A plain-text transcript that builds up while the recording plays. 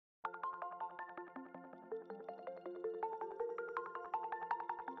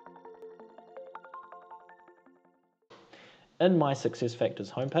in my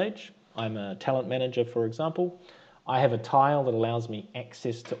SuccessFactors homepage, I'm a talent manager, for example. I have a tile that allows me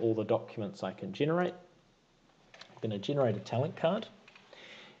access to all the documents I can generate. I'm going to generate a talent card.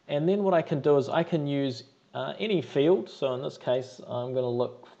 And then what I can do is I can use any field. So in this case, I'm going to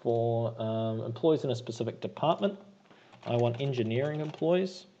look for employees in a specific department. I want engineering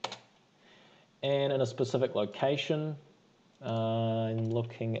employees. And in a specific location, I'm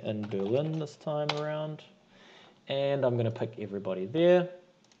looking in Berlin this time around. And I'm going to pick everybody there.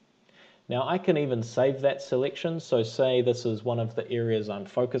 Now I can even save that selection. So say this is one of the areas I'm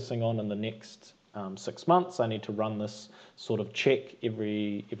focusing on in the next 6 months. I need to run this sort of check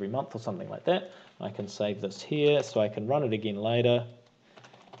every month or something like that. I can save this here so I can run it again later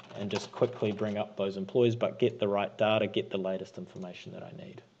and just quickly bring up those employees, but get the right data, get the latest information that I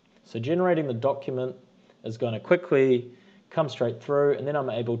need. So generating the document is going to quickly come straight through, and then I'm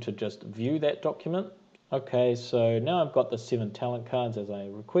able to just view that document. Okay, so now I've got the 7 talent cards as I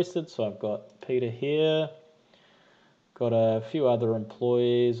requested. So I've got Peter here, got a few other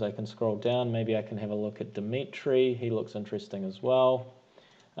employees. I can scroll down. Maybe I can have a look at Dimitri. He looks interesting as well.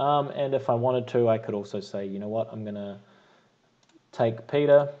 And if I wanted to, I could also say, you know what, I'm going to take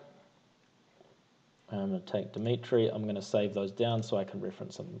Peter. I'm going to take Dimitri. I'm going to save those down so I can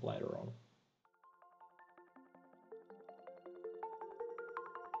reference them later on.